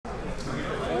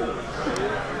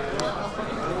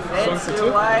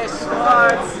Weiss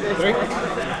Schwarz. 3.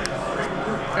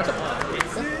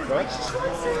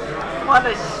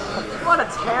 What a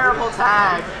terrible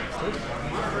tag.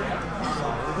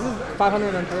 This is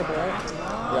 500 on purple, right?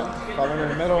 Yeah, 500 in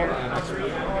the middle and extra.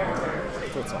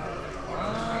 Futsal.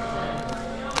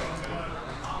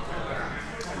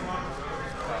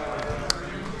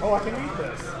 Oh, I can read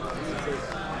this.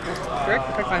 Correct?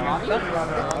 Quick 5 minutes.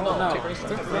 No.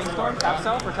 Brainstorm, tap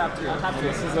self or tap 2? Tap 2.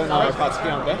 This is another pot ski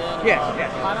on deck. Yeah, yeah.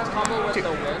 Finance combo with the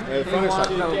win. The front is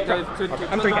I'm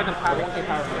I'm 3K. power 1K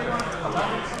power.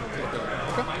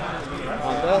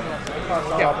 On deck.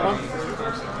 Yeah. Top 1.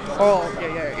 Oh,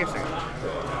 yeah, you're saying.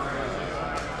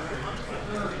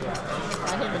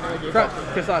 Front,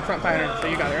 just front 500, so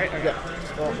you got it, right? Okay.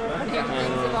 Yeah.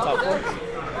 And top 4.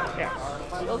 Yeah.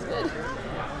 Feels good.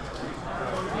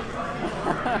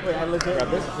 Wait, I legit grab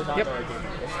this? Yep.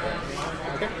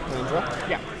 Okay, and draw?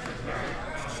 Yeah.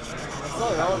 It's so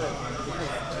relevant.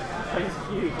 It's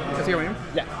huge. Is he winning?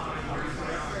 Yeah.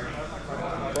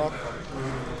 Block.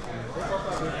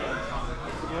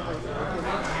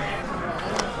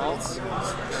 Alts.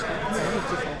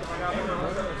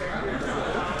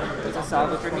 It's a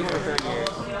salvage for me for 30 years.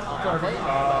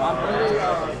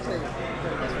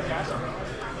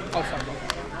 Oh, sorry.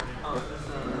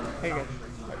 Hey, good.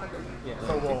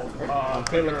 So we'll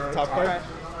Play like top card?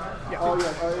 Yeah. Oh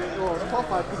yeah, well, the top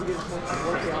 5 because you get points to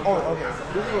work on. Oh, okay.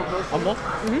 This is reverse. I'm done.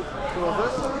 The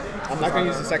reverse one? I'm not going to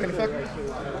use the second effect.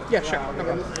 Yeah, sure. No And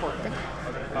problem. this is for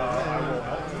I will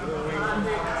help you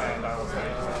and I will say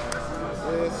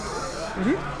This.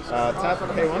 Tap,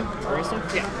 pay 1. Brainstorm?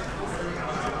 Yeah.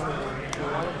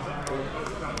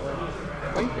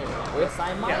 Yes, I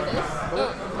might.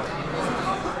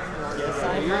 Yes, I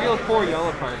You revealed 4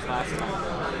 yellow cards last time.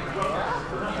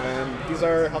 And these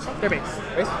are house They're base.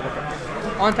 base?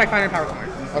 Okay. On tech 500 power somewhere.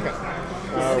 Okay.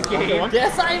 Game.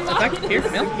 Yes, I might. Attack here,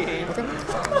 Neel. Game. Okay.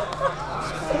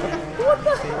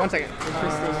 See, 1 second.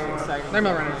 Interesting. They're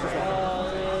mill runners as well.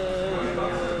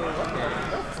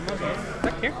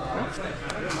 Attack here. No?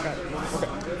 Got it. Okay.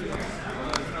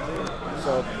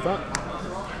 So front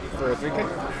for 3K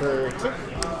for 2.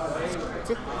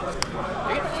 2.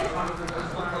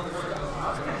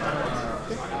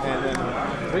 And then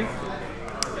 3.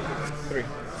 3.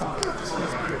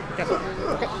 Yes.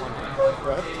 Okay. Go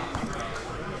ahead.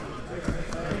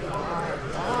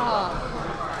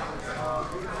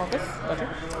 Focus. Gotcha.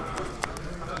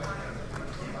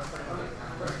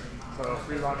 so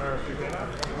free runner, free data.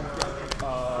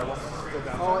 What's the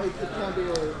down? Oh, it can be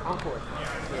an encore.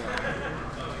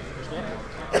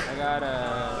 I got a.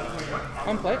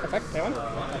 On play. Effect. Pay 1.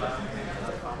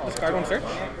 Discard 1 search.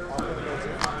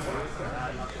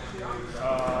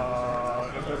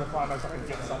 If there's a climax, I can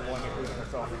get someone, including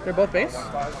herself. They're both base.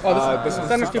 Oh, this one's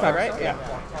center's 2-5, right? Yeah.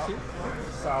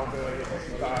 Salvage,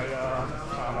 Gaia.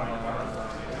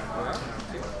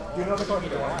 Do you know the card you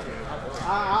want?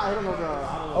 I don't know the.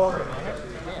 Oh, okay.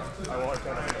 I will like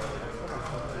that.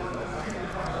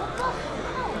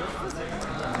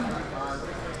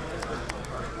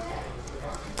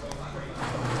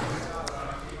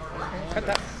 Cut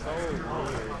that.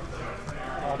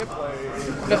 I'll play.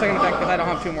 No second attack because I don't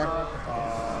have 2 more.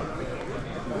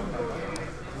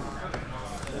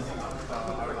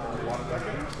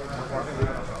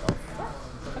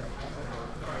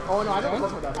 Oh no, I know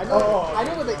what that. I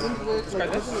know what the English.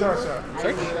 Like, this? Sure.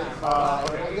 Search. I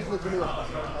guess the new one.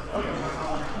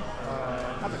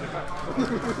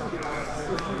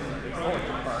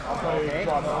 Okay.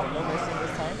 No missing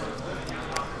this time.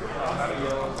 I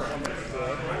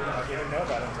didn't know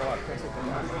that until I picked it.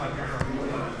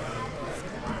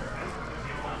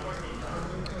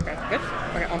 Okay, good.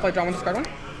 Okay, on play, draw 1, discard 1.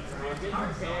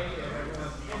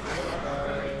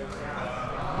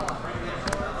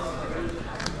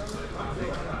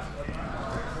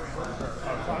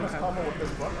 Climax combo with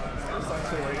this book,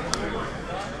 essentially,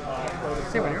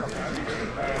 Say when you're.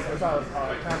 there's a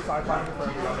camp side climbing for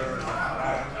the other,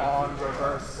 and on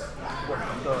reverse with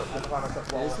the climax as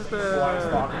well. This is the. Blind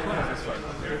stock. Which one is this one?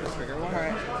 This bigger one?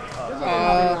 Alright.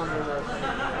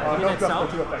 No, just the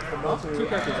 2 effects, but no 2. 2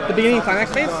 characters, right? The beginning climax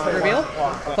phase, reveal,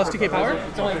 plus 2k power.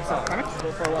 It's only itself. Climax?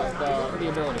 For what? The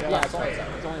ability. Yeah, it's only itself.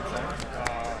 It's only itself.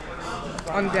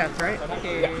 On death, right?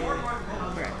 Okay.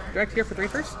 Okay. Direct here for 3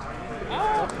 first.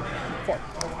 4.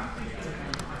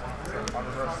 On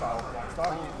reverse style, blind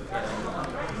stock.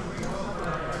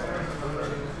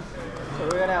 So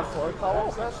we're gonna have 4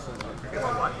 colors?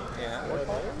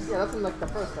 Yeah, that's in like the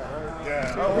first time, right?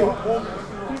 Yeah. People don't really play it.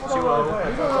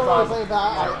 You don't know what to say, but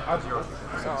I zero.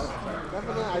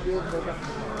 definitely I do.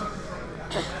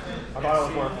 I thought it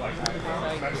was worth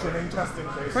like mentioning just in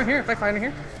case. Right here, if I find it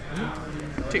here.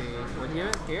 2. One here?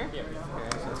 Here? Yeah.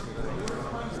 Okay, so it's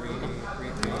 3.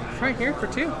 Right here for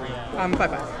 2.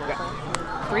 5/5. Yeah.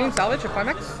 3 in salvage at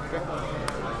 5x.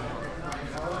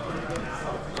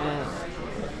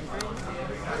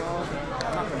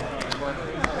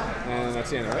 And that's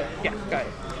the end, right? Yeah, got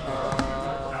it.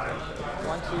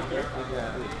 1, 2, 3.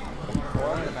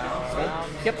 4. Down.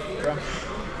 Yep.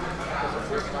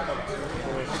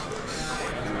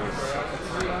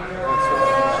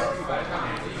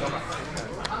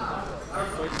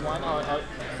 Switch 1.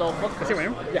 So book. That's your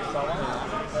winner. Yeah. So 1.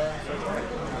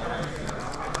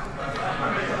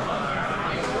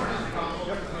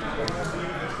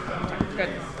 Good.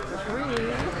 3.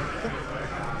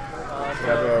 You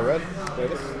have a red? Play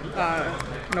this?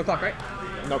 No clock, right?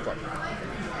 No clock.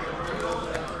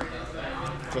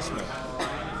 Just no.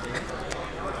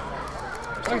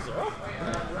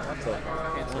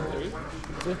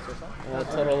 A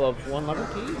total of 1 level?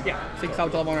 Yeah. So you can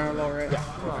salvage level on our lower, right? Yeah.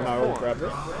 Now we'll grab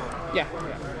this. Yeah.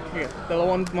 You're good. The little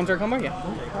ones are combo? Yeah.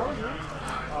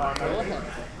 Or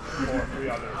 3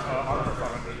 others. Honor for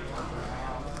 500.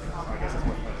 I guess it's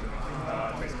worth mentioning.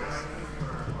 Face space.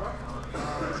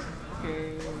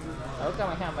 I looked at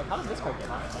my hand, like, how did this card get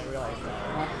on? I realized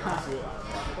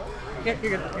Yeah,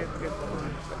 you're good. You're good.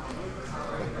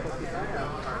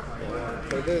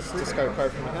 Play this, discard a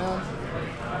card from my hand,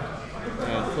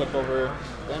 and flip over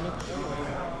damage.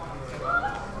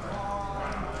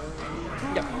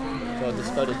 Yep. So I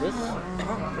discarded this,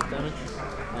 flip damage,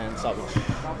 and salvage.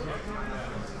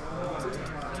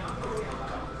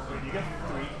 You get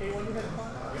 3K when you hit a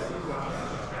card?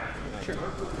 Sure.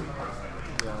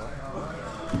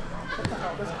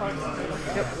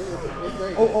 Yep.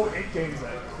 Oh, 8 games in.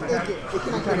 It cannot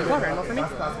Can you call Randall for me?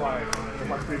 That's why there's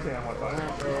like 3K on one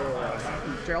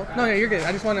side. Gerald? No, you're good.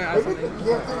 I just want to ask something.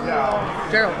 Yeah.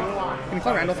 Gerald, can you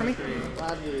call Randall for me?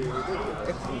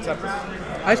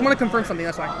 I just want to confirm something,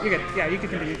 that's why. You're good. Yeah, you can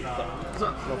continue.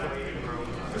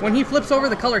 When he flips over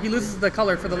the color, he loses the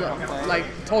color for the like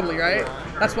totally, right?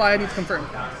 That's why I need to confirm.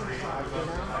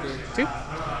 2?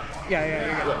 Yeah,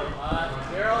 you're good.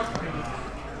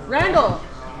 Randall!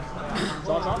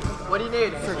 what do you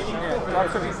need?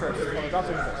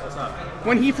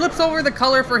 When he flips over the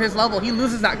color for his level, he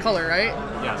loses that color, right?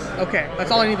 Yes. Okay,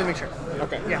 that's all I need to make sure.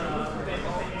 Okay. Yeah.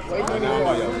 Now I'm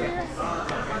all yellow.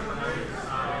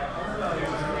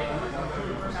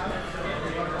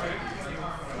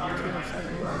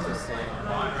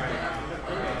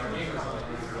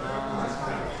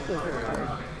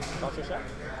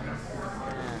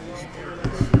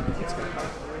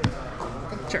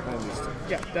 Sure.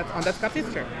 Yeah, that's on that copy?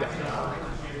 Sure.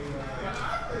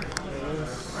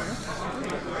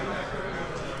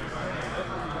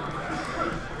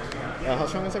 Yeah. How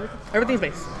strong is everything? Everything's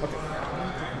base. Okay.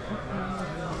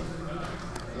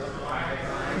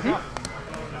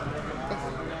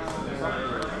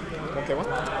 Okay, one?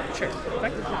 Sure.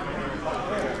 Okay.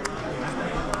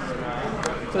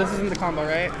 So this isn't the combo,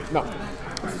 right? No.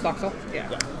 This is StockSoul? Yeah.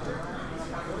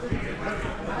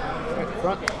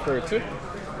 Front for 2.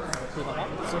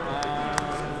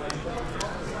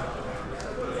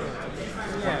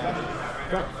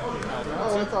 Front.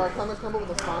 Oh, it's our comic combo with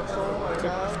the StockSoul.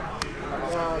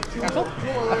 Cancel.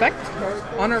 Effect.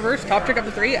 On reverse, top trick up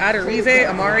to 3. Add a Rize,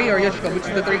 Amari, or Yoshiko, which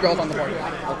is the 3 girls on the board.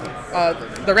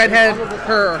 The redhead,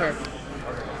 her or her.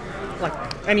 Like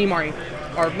any Mari.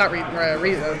 Or not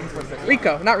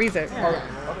Rico, not Rize. Or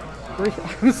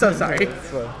I'm so sorry.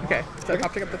 Okay, so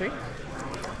top trick up to 3.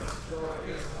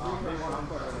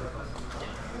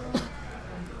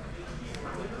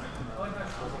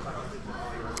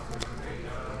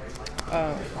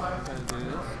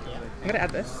 I'm gonna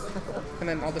add this, and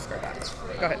then I'll discard that.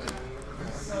 Go ahead.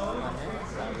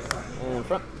 And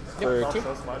front for 2.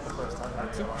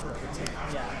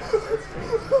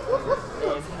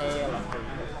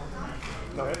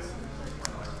 No hits.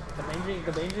 The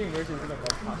Danger version is like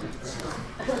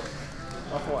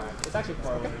or 4. It's actually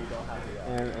 4 when you don't have the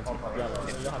And yellow.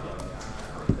 You don't have yellow,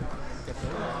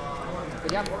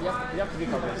 But you have 3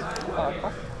 colors.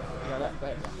 You know that? Go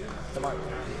ahead. The mark.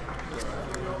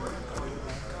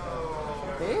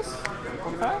 Base?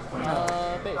 1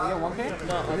 5? Base. You get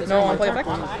 1K? No on play effect?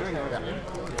 7.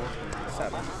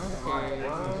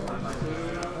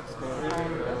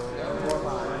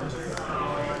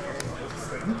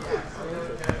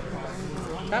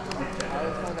 Tap.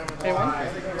 A1.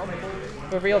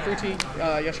 Reveal 3 to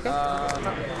Yoshiko.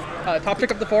 Top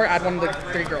trick up to 4, add one of the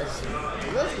 3 girls.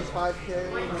 This is 5K, this is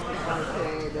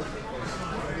 5K, this is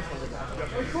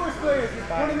 5K. Of course, players.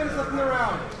 20 minutes left in the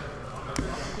round.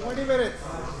 20 minutes.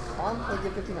 I'll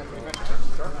get 15 minutes.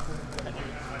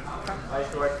 Weiss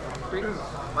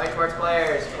Schwarz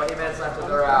players, 20 minutes left of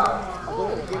the round. I'll go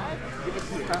ahead and give it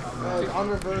to you. It's on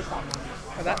reverse.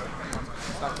 How's that?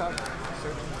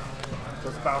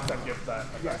 Just bounce and give that.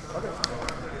 Yeah. Okay.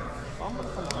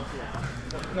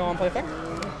 No on play effect?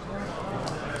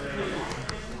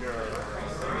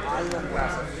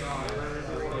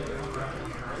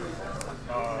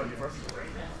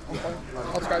 You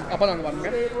first. I'll put it on the bottom,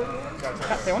 okay?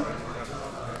 Say one.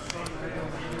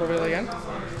 Go over it again.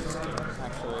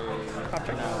 Top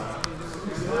check.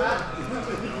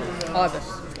 I'll add this.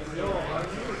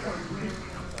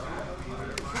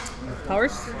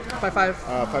 Powers? 5/5.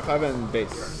 5/5 and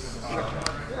base.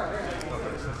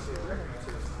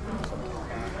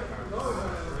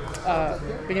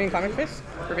 Beginning comic phase.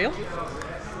 Reveal.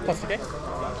 Plus decay. Is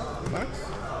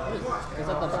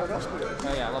that the level?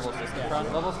 Oh yeah, level 6. Yeah.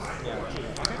 Level.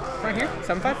 Yeah. Right here.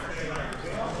 7/5.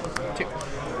 2.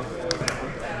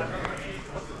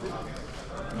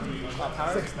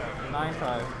 Power? 6 now.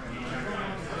 9/5.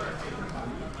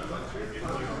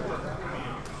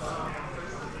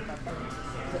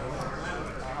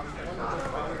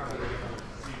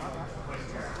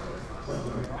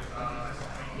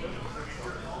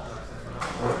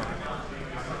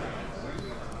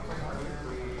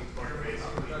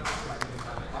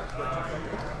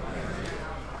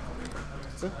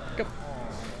 Go.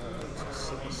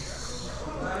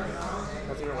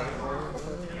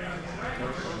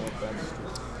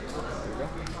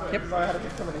 Yep. Sorry, I had to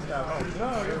pick somebody's down. Oh,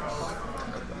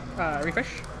 no,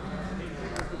 Refresh.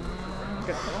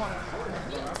 Good.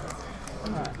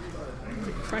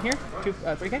 Right here.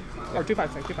 3K? Or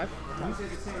 2/5, sorry. 2/5.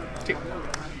 2.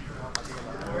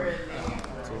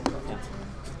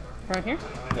 Right here?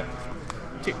 Yeah.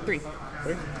 2, 3.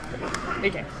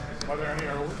 8K. Are there any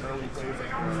early plays?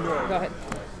 Go ahead.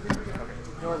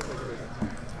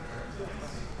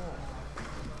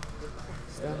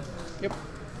 Stand. Yep.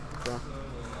 Draw.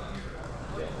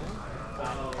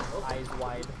 Eyes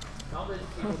wide.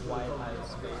 Wide eyes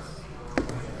space.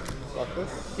 Lock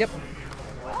this. Yep.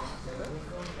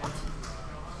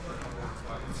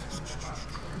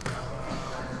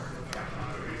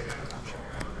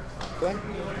 Play.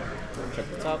 Check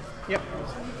the top. Yep.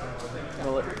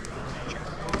 Roll it.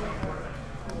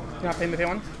 You're not paying the pay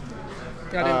one?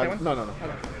 You're not doing the pay one? No. Okay.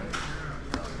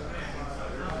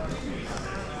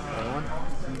 Pay one.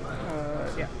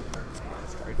 Yeah.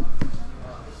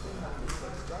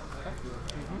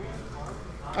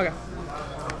 Okay.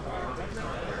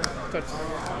 So it's,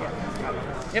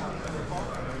 yeah. Yep.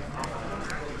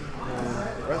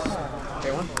 Rest.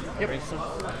 Pay one. Yep.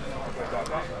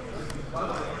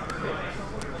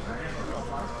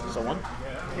 So one.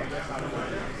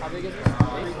 How big is this?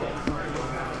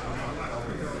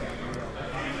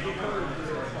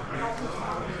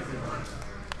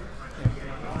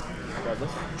 Grab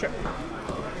this. Sure.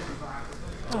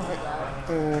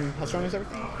 How strong is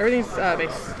everything? Everything's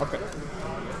base. Okay.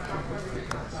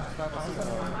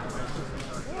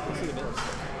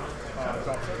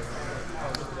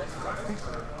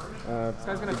 This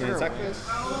guy's gonna Begin clear attack phase.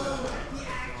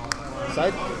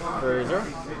 Side for 0.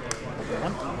 Okay,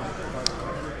 1.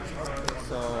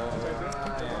 So,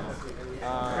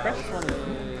 yeah. This one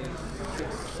is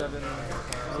 6, 7,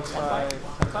 6, 5,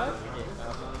 5?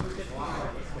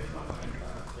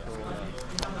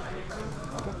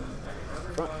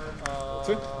 Front.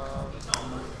 2.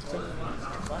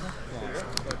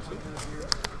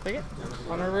 Take it.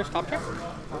 On reverse top check?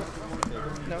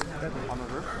 No. On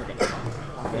reverse?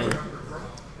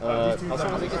 How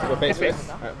strong is it? Go base, right?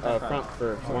 Alright, front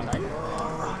for 1.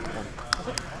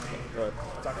 Go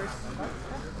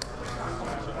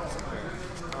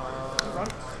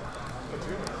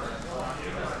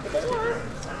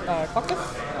ahead. Clock this?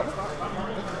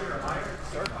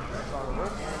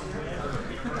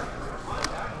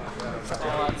 Oh,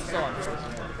 that's so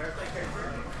unfortunate.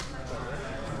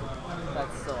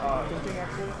 That's so unfortunate.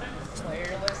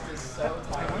 Player list is so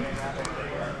tiny.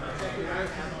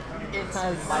 This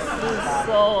is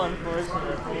so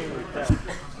unfortunate. Holy crap.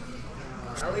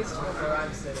 At least from where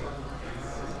I'm sitting.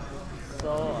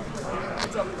 So unfortunate.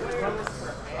 It's a player list.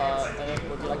 And then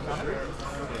would you like counter?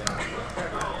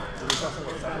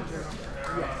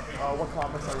 What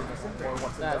comments are you missing? Or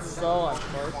what's it? That's so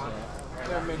unfortunate. You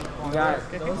got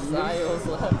those Zios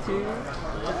left too.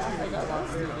 Yeah, I got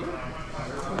lots to do.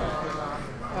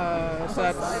 So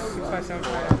that's 6, 5, 7,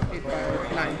 5, 8,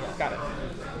 5, 9. Got it.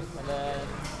 And then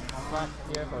front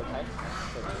here for type.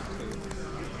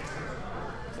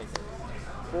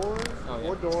 So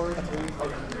 4 doors,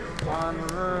 3 on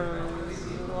reverse,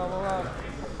 level up.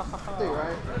 3,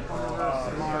 right?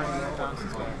 Smart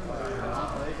bounces back.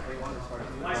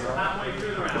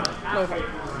 Low 5.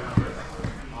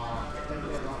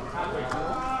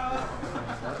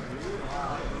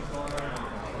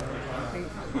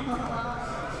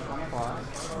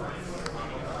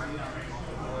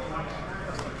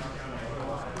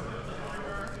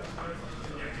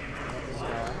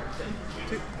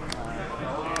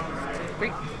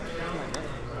 Three.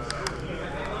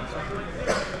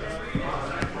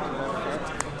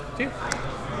 Two.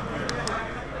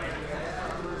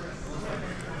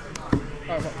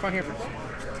 Oh, front here first.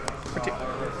 For 2.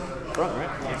 Front,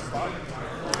 right?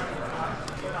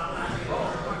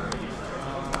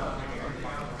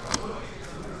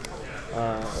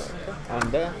 On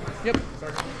there. Yep.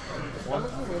 One.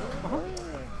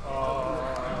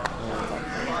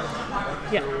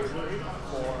 Yeah.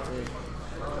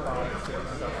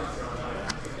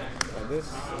 Like this.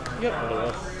 Yep. And the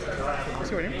rest. Let's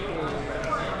see what here.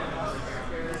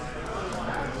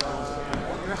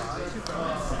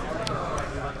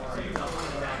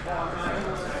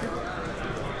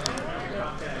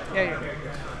 Yeah, yeah.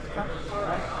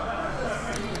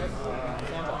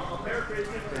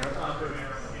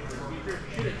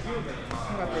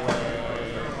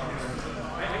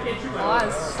 Oh,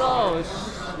 that's so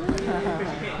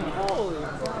holy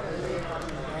fuck.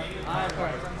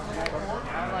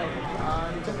 I'm like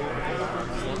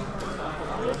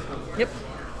Yep.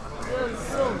 this is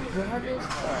so garbage.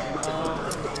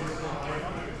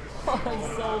 Oh, it's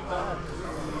so bad.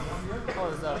 Oh,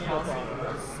 is that possible?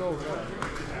 That's so good.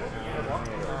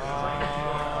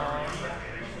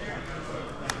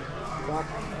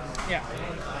 Yeah.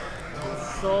 It's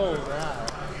so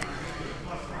bad.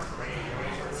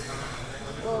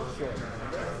 Bullshit.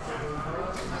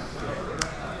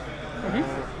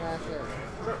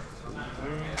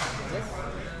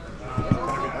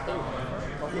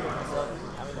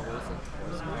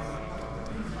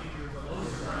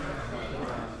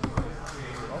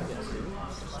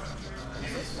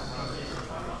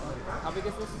 How big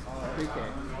is this? 3K.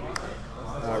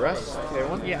 Rest.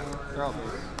 K1. Yeah.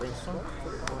 Brainstorm.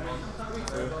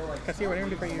 Can I see what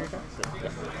before you return?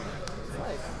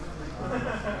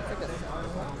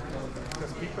 The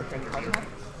speaker, can you touch it?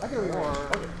 I can read more.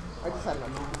 I just had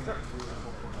enough.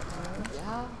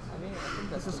 Yeah, I mean, I think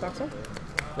This is StockSoul?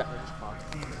 Yeah.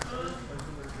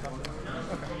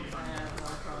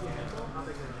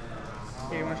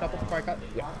 Okay, you want to shuffle before I cut?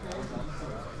 Yeah.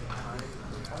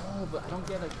 Oh, but I don't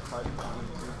get a card.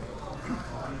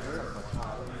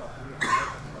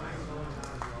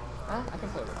 Huh? I can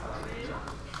play with it.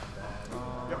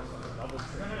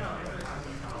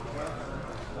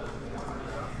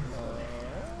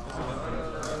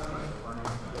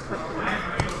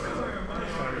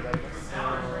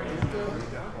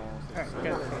 Alright,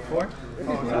 good. 4?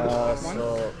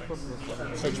 So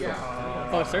search for.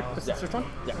 Oh, search? This is search one?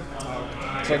 Yeah.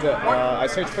 So I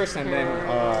search first and then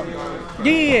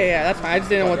Yeah, that's fine. I just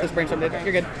didn't know what this brainstorm did.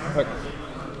 You're good. okay.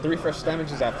 The refresh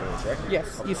damage is afterwards, right?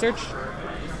 Yes, you search,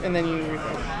 and then you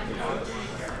refresh.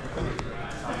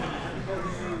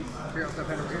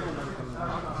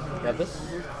 Got this?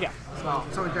 Yeah.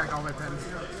 So Jack, all my pens.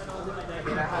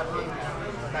 Can I have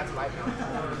that's my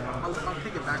I'll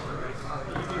take it back for you.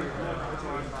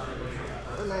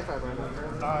 95 right now.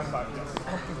 95, yes.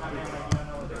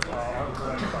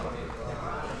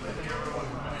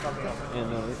 And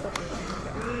refresh.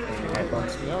 And that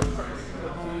bumps me up.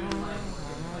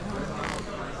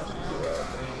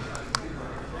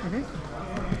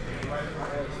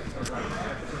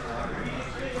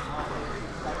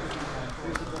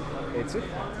 A2.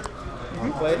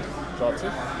 On play, draw 2.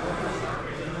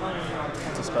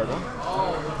 Discard 1.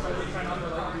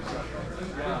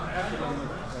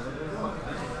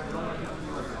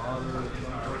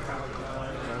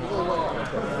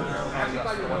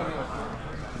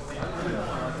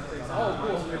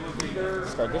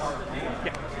 Discard this.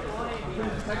 Yeah.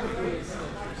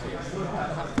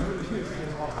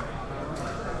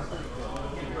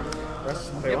 Rest,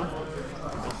 play 1.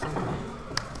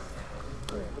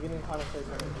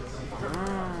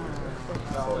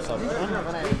 So, sub 1.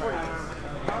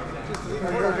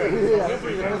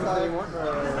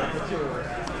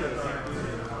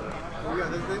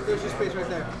 There's your space right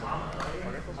there.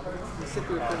 You sit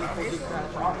through a pretty cool deep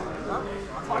crash.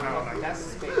 That's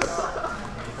space.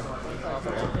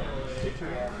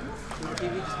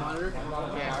 TV, just monitor.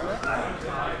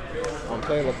 On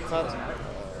play, look at that.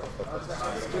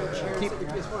 Keep.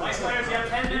 Weiss players, you have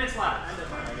 10 minutes left.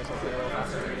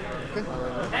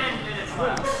 10 minutes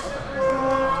left.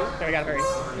 There, we got it very.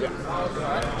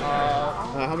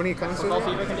 How many comments are there?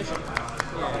 Fever condition.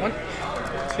 1,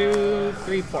 2,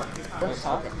 3, 4.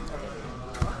 Okay.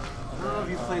 don't know if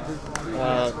you played the.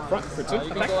 Front for 2. You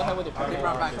can go ahead with your They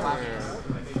brought back clappers.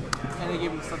 And they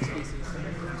gave them subspecies.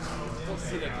 We'll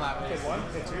see the clappers. Hit 1,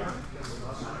 hit 2.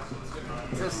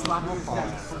 It says slap them fall.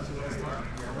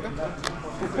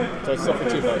 So it's still for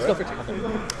 2, though, right? Still for 2.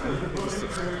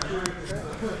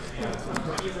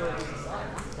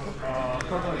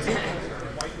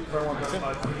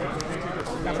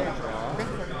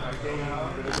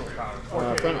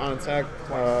 Front on attack,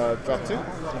 drop 2.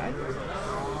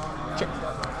 Check.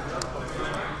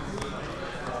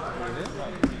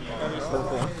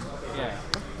 Purple 1. Yeah.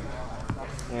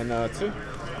 And 2.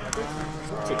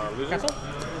 Cancel.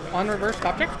 On reverse,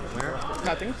 top check. Where?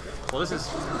 Nothing. Well, this is a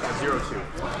 0-2.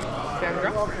 Stand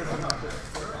drop.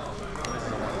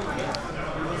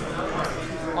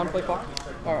 On play clock.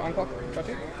 Or on clock. Drop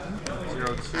 2.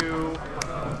 0-2.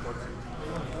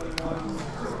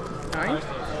 9.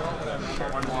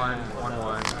 1-1.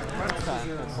 1-1.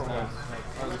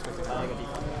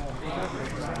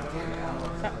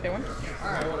 Pay 1.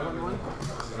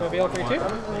 Reveal 3-2.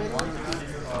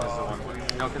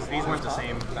 No, because these weren't the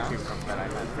same 2 from that I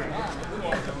had.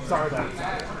 Sorry, that.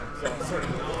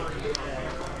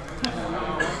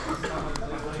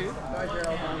 2.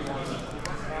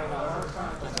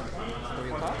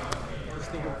 Just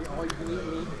think of the all you can eat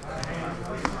meat.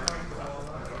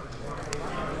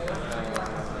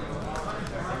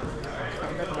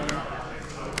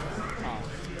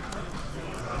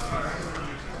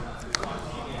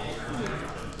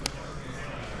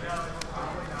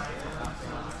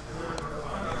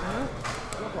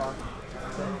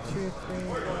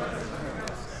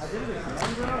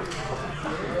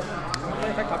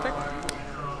 Effect top check.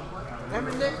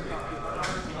 Remember, Nick?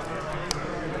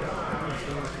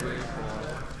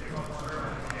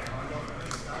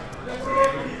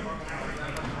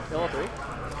 Yellow 3.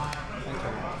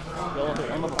 Yellow 3.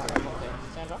 I'm level 3.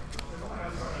 Stand drop.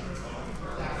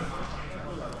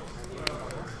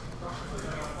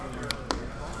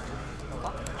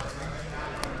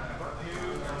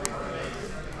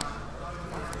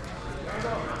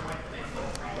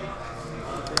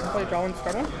 Play draw 1,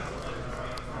 start 1.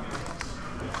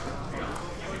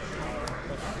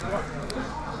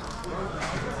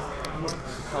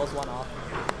 Tells 1 off.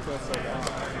 Feels so bad.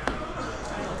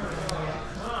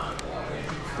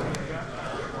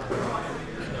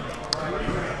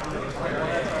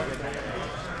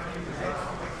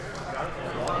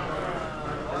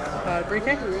 Uh, 3K.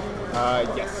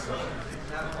 Yes.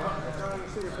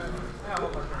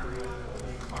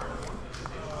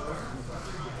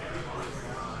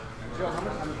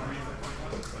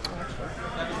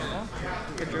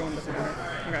 Get your one doesn't matter.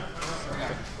 Okay.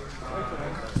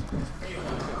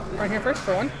 Right here first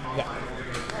for 1. Yeah.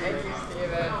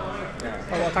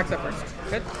 Oh, well, attack that first.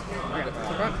 Good. Okay.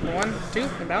 So front for 1, 2,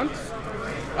 and bounce.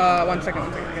 1 second. I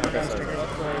get the bounce trigger.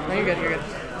 No, you're good. You're good.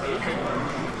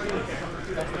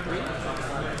 That's for 3.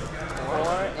 4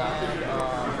 and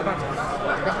The bounce.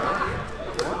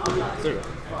 0.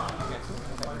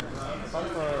 front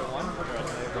for 1.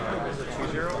 Is it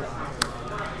 2-0?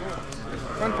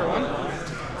 Front for 1.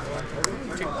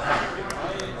 2.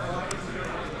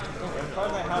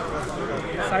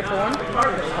 Side for 1.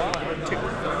 2.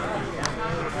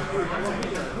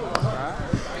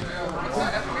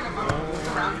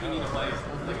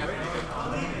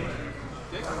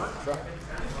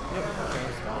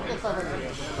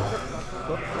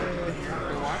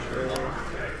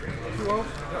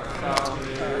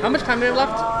 How much time do we have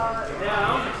left?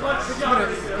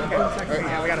 Okay.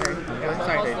 Yeah, we gotta hurry. Yeah,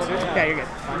 sorry, dude. Yeah, you're good.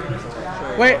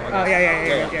 Wait. Oh, yeah,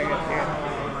 you're good.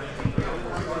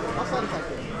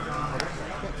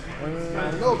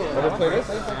 Overplay this?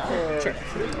 Sure.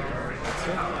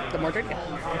 The Mordred? Yeah.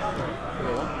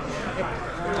 Yep.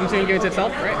 I'm assuming you give it to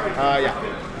itself, right? Yeah.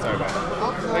 Sorry about that.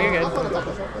 No, you're good.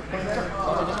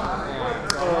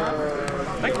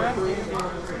 Thanks.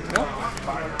 No?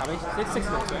 How many? 6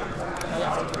 minutes, right? Oh,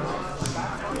 yeah.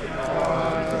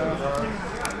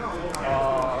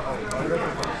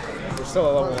 We're still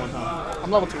at level 1, huh?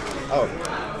 I'm level 2. Oh.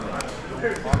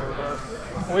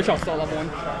 I wish I was still level 1.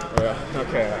 Yeah.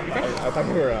 Okay. I thought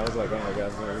you were. I was like, oh my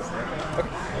god. Okay.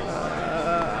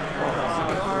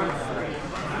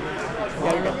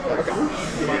 Yeah, you're good. Okay.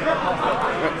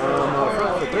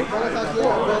 For 3?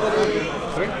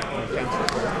 3? Cancel.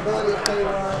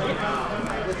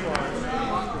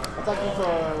 Attacking for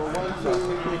 1, 2,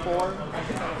 3, 4.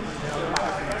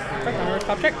 Okay,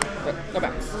 top check. Go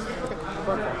back.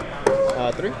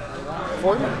 3?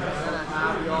 4?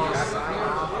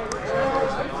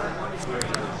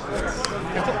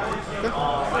 Cancel.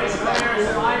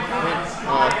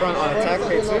 Front on attack,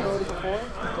 pay 2.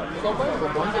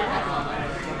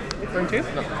 Burn 2?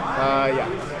 Yeah.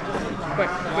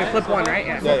 Wait, flip 1, right?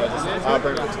 Yeah. Yeah, just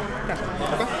burn it.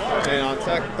 Okay. And on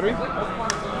attack 3.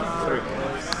 3.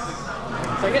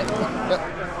 Take it. Yep.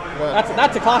 Well,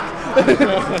 That's a clock. Okay,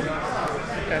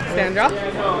 stand drop.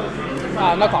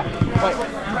 No clock. Wait.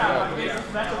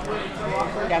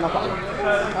 Yeah, no clock.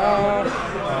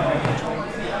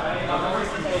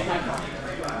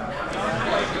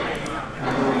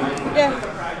 Yeah.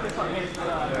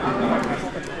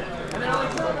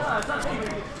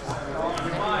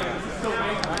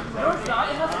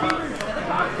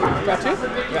 Got 2?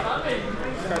 yeah.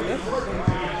 Start this.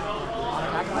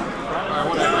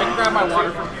 I can grab my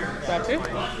water from here. Got 2?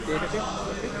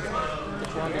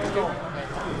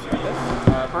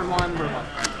 Burn 1, burn 1.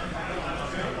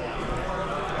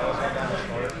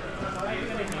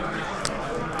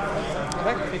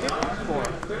 Okay, take 2. 4.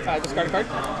 Discard a card.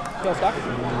 Kill stock.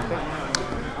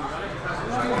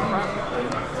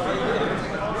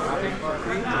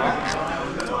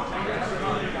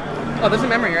 Oh, this is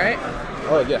memory, right?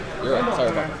 Oh, yeah. You're right. Sorry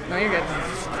about that. No, you're good.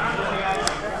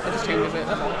 It just changes it.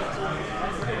 That's all.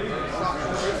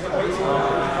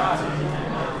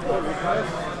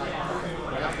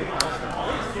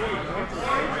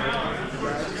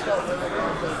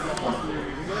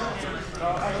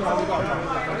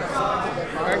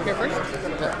 Alright, here first. 3.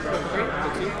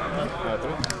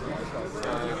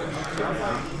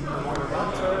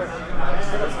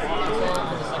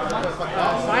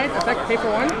 Side, effect, pay for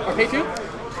 1, or pay 2.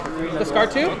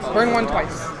 Discard 2, burn 1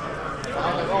 twice.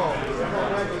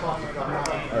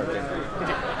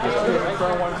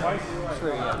 Burn 1 twice?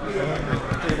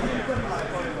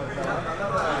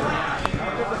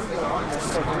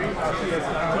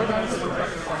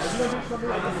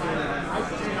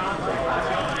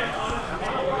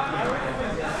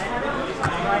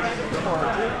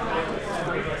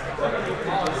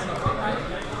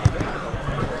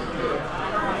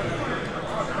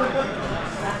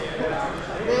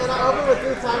 Man, I opened with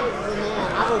 3 times in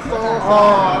hand. I was so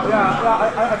sad.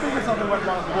 I figured something went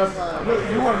wrong because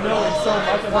you were milling so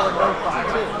much and there were no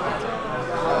flags.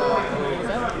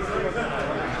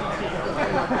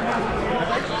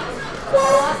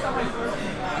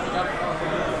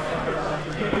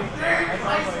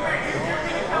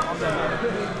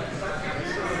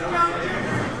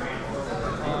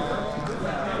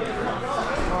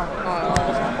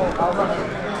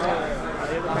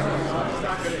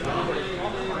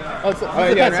 Oh, it's a Oh,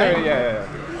 pen, yeah, right? sorry. Yeah.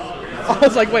 I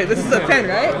was like, wait, this is a pen,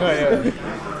 right? Oh, yeah.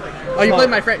 Oh, you played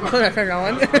my friend. You played my friend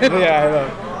round 1. Yeah, I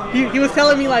know. He was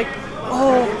telling me like,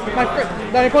 oh, my friend,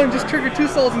 my opponent just triggered 2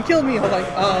 souls and killed me. I was like,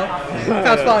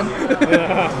 sounds fun.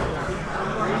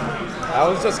 I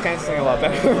was just canceling a lot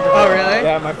better. Oh, really?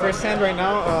 Yeah, my first hand right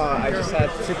now, I just had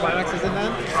 2 climaxes in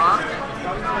hand.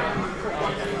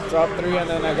 Dropped 3 and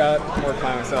then I got more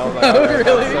climaxes. I was like, Oh,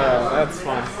 really? That's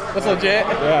fun. That's legit.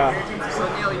 Yeah. So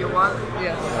Neel, you won?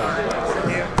 Yes.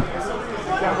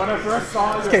 Yeah, when I first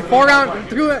saw it, Okay,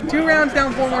 2 rounds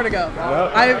down, 4 more to go.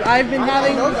 Yep. I've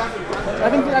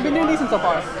been doing decent so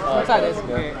far. I'm excited.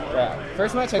 Yeah.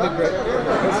 First match I did great.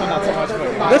 This one not so much.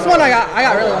 But This one I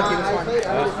got really lucky. This one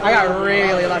I got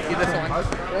really lucky. This one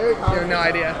you have no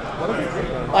idea.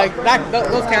 Like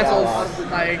those cancels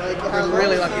like were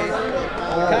really lucky.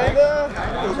 kinda.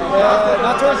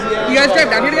 Not towards the end. You guys drive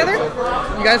down here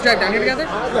together?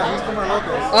 Yeah, he's from our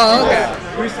locals. Oh, okay.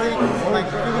 Recently, like a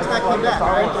few weeks back, came back.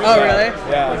 Right? Oh, really?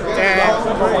 Yeah. Damn.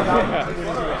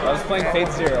 I was playing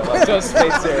Fate Zero. Like just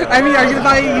Fate Zero. I mean, are you gonna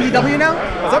buy UDW now?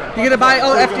 What's up? You gonna buy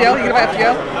FGL? You gonna buy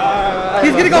FGL?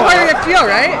 He's gonna go harder at FGL,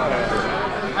 right?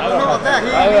 I don't know about that.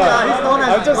 He's known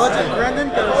as Budget Brendan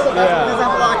because he doesn't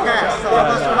have a lot of cash. So I'm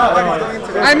not sure how he's going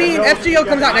into that. I mean, FGO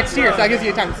comes out next year, so that gives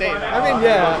you time to save. I mean,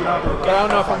 yeah, but I don't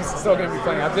know if I'm still gonna be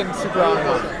playing. I've been super on and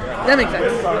off. That makes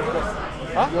sense.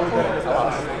 Huh?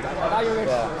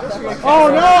 Oh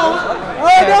no!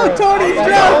 Oh no, Tony's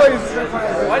drunk!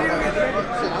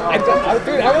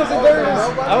 Dude, I was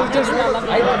embarrassed. I was just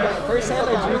first hand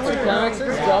I drew 2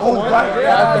 climaxes, drop 1, got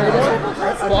third one,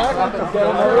 block, get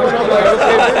another one. I'm like,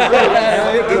 okay,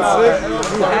 it's sick.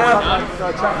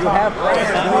 You have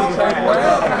friends doing track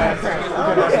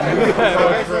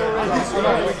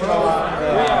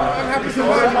I'm happy to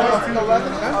watch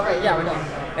 11. Yeah, we're done.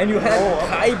 And you had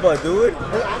Kaiba, dude.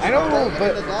 I know,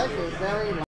 but The deck is very